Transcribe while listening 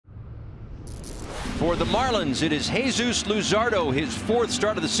For the Marlins, it is Jesus Luzardo, his 4th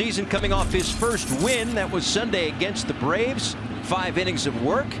start of the season, coming off his first win. That was Sunday against the Braves. 5 innings of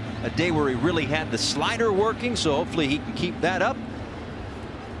work, a day where he really had the slider working, so hopefully he can keep that up.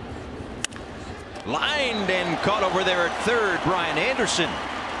 Lined and caught over there at third, Brian Anderson.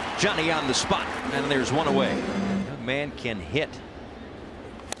 Johnny on the spot, and there's one away. Young man can hit.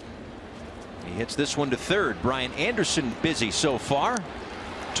 He hits this one to third. Brian Anderson busy so far.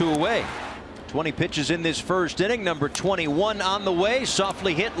 2 away. 20 pitches in this first inning. Number 21 on the way.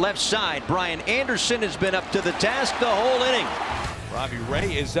 Softly hit left side. Brian Anderson has been up to the task the whole inning. Robbie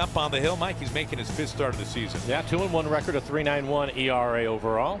Ray is up on the hill. Mike, he's making his 5th start of the season. Yeah, 2-1 record, a 3.91 ERA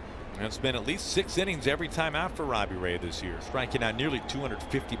overall. And it's been at least 6 innings every time out for Robbie Ray this year. Striking out nearly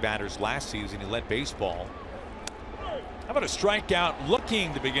 250 batters last season. He led baseball. How about a strikeout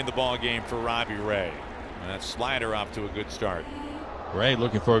looking to begin the ball game for Robbie Ray? And that slider off to a good start. Ray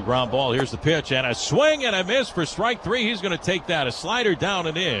looking for a ground ball. Here's the pitch and a swing and a miss for strike 3. He's going to take that. A slider down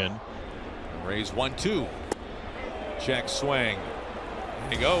and in. Ray's 1-2. Check swing.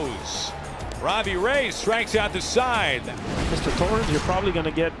 And he goes. Robbie Ray strikes out the side. Mr. Torrens, you're probably going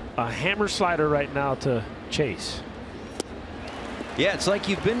to get a hammer slider right now to chase. Yeah, it's like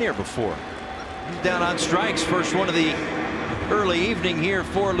you've been there before. He's down on strikes. First one of the early evening here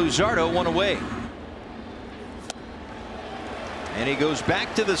for Luzardo. 1 away. And he goes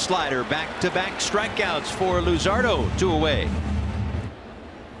back to the slider. Back-to-back strikeouts for Luzardo. 2 away.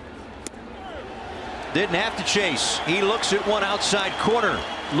 Didn't have to chase. He looks at one outside corner.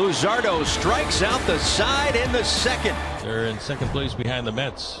 Luzardo strikes out the side in the second. They're in second place behind the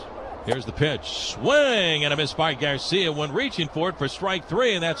Mets. Here's the pitch. Swing and a miss by Garcia when reaching for it for strike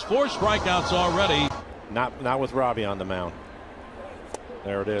 3, and that's 4 strikeouts already. Not with Robbie on the mound.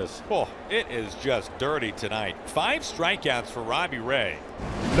 There it is. Oh, it is just dirty tonight. 5 strikeouts for Robbie Ray.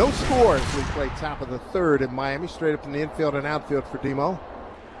 No scores. We play top of the 3rd in Miami. Straight up in the infield and outfield for Demo.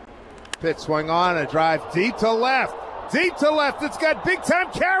 Pitch swung on, a drive deep to left. Deep to left. It's got big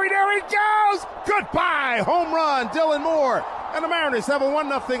time carry. There he goes. Goodbye. Home run. Dylan Moore. And the Mariners have a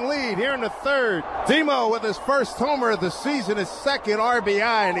 1-0 lead here in the 3rd. Demo with his first homer of the season, his 2nd RBI,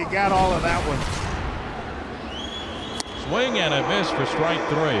 and he got all of that one. Swing and a miss for strike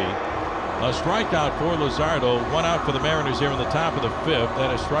 3. A strikeout for Luzardo. 1 out for the Mariners here in the top of the 5th.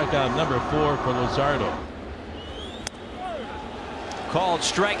 And a strikeout number 4 for Luzardo. Called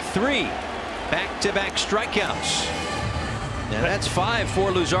strike 3. Back-to-back strikeouts. Now that's 5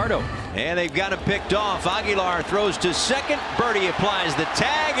 for Luzardo. And they've got him picked off. Aguilar throws to second. Birdie applies the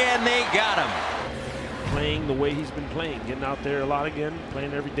tag, and they got him. Playing the way he's been playing. Getting out there a lot again.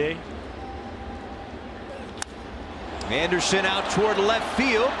 Playing every day. Anderson out toward left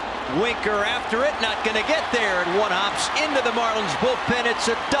field. Winker after it. Not going to get there. And one hops into the Marlins bullpen. It's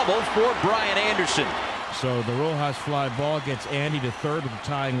a double for Brian Anderson. So the Rojas fly ball gets Andy to third with a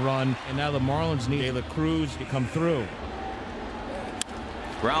tying run. And now the Marlins need De La Cruz to come through.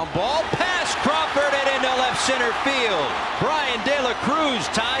 Ground ball past Crawford and into left center field. Brian De La Cruz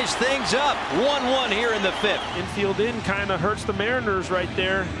ties things up. 1-1 here in the 5th. Infield in kind of hurts the Mariners right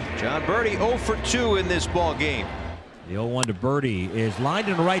there. John Birdie 0 for 2 in this ball game. The 0-1 to Birdie is lined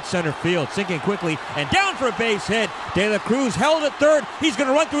in right center field, sinking quickly and down for a base hit. De La Cruz held at third. He's going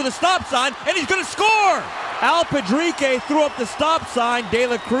to run through the stop sign and he's going to score. Al Padrique threw up the stop sign. De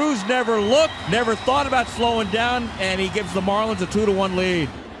La Cruz never looked, never thought about slowing down, and he gives the Marlins a 2-1 lead.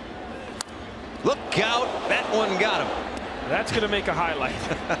 Look out, that one got him. That's going to make a highlight.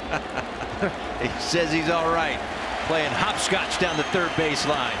 He says he's all right. Playing hopscotch down the third base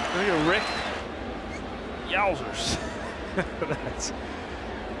line. Look at Rick. Yowzers.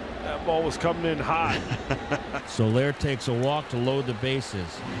 That ball was coming in hot. Soler takes a walk to load the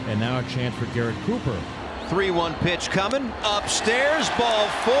bases. And now a chance for Garrett Cooper. 3-1 pitch coming. Upstairs, ball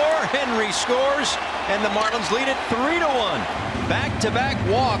 4. Henry scores, and the Marlins lead it 3-1. Back-to-back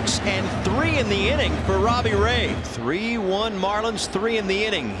walks and 3 in the inning for Robbie Ray. 3-1 Marlins, 3 in the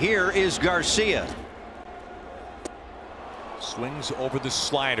inning. Here is Garcia. Swings over the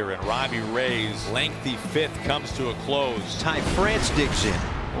slider, and Robbie Ray's lengthy 5th comes to a close. Ty France digs in.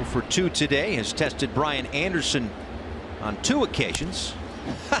 0 for 2 today. Has tested Brian Anderson on 2 occasions.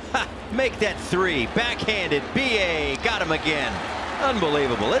 Make that 3. Backhanded. B.A. got him again.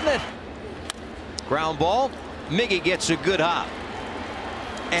 Unbelievable, isn't it? Ground ball. Miggy gets a good hop.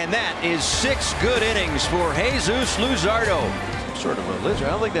 And that is 6 good innings for Jesus Luzardo. Sort of a lizard.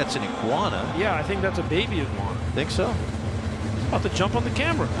 I don't think that's an iguana. Yeah, I think that's a baby iguana. Think so? About to jump on the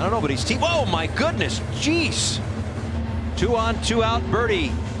camera. I don't know, but he's whoa, my goodness. Jeez. 2 on, 2 out.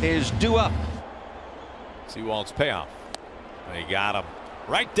 Birdie is due up. Seawald's payoff. They got him.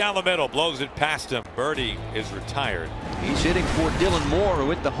 Right down the middle, blows it past him. Birdie is retired. He's hitting for Dylan Moore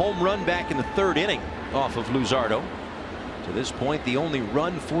with the home run back in the 3rd inning off of Luzardo. To this point, the only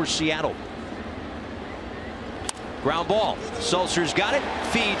run for Seattle. Ground ball. Sulcer's got it.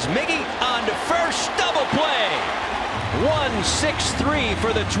 Feeds Miggy on to first. Double play. 1-6-3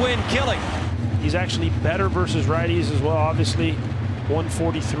 for the Twin killing. He's actually better versus righties as well. Obviously,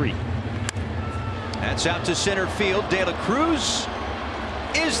 143. That's out to center field. De La Cruz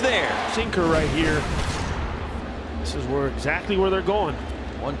is there. Sinker right here. This is exactly where they're going.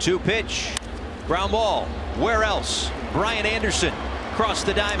 1-2 pitch. Ground ball. Where else? Brian Anderson across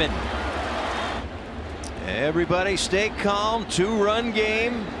the diamond. Everybody stay calm. 2-run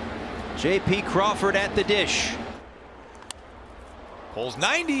game. J.P. Crawford at the dish. Pulls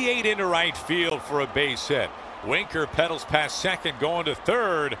 98 into right field for a base hit. Winker pedals past second, going to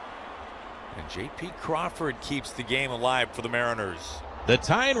third. And J.P. Crawford keeps the game alive for the Mariners. The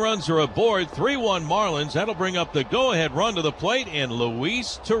tying runs are aboard. 3-1 Marlins. That'll bring up the go-ahead run to the plate in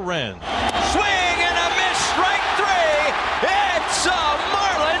Luis Torrens. Swing!